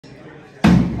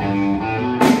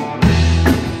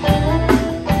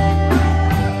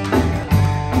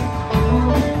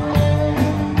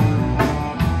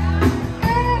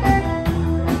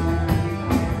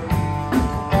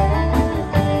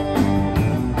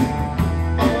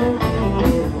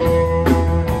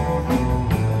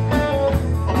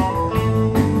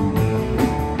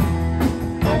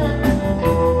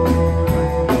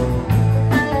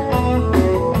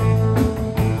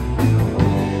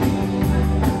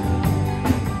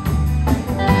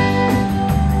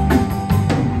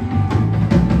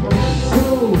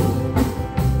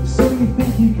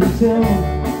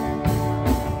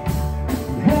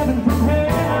Heaven from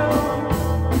hell,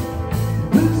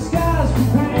 blue skies from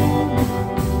pain.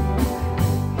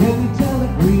 Can you tell a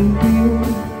green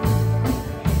field,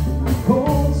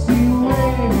 cold steel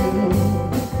rail,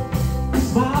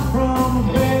 smile from a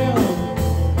veil?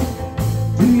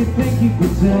 Do you think you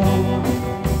could tell?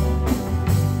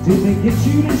 Did they get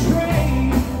you to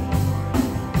trade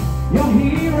your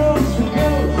heroes for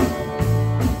ghosts?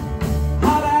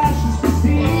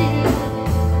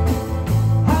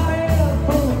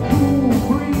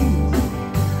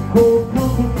 Cold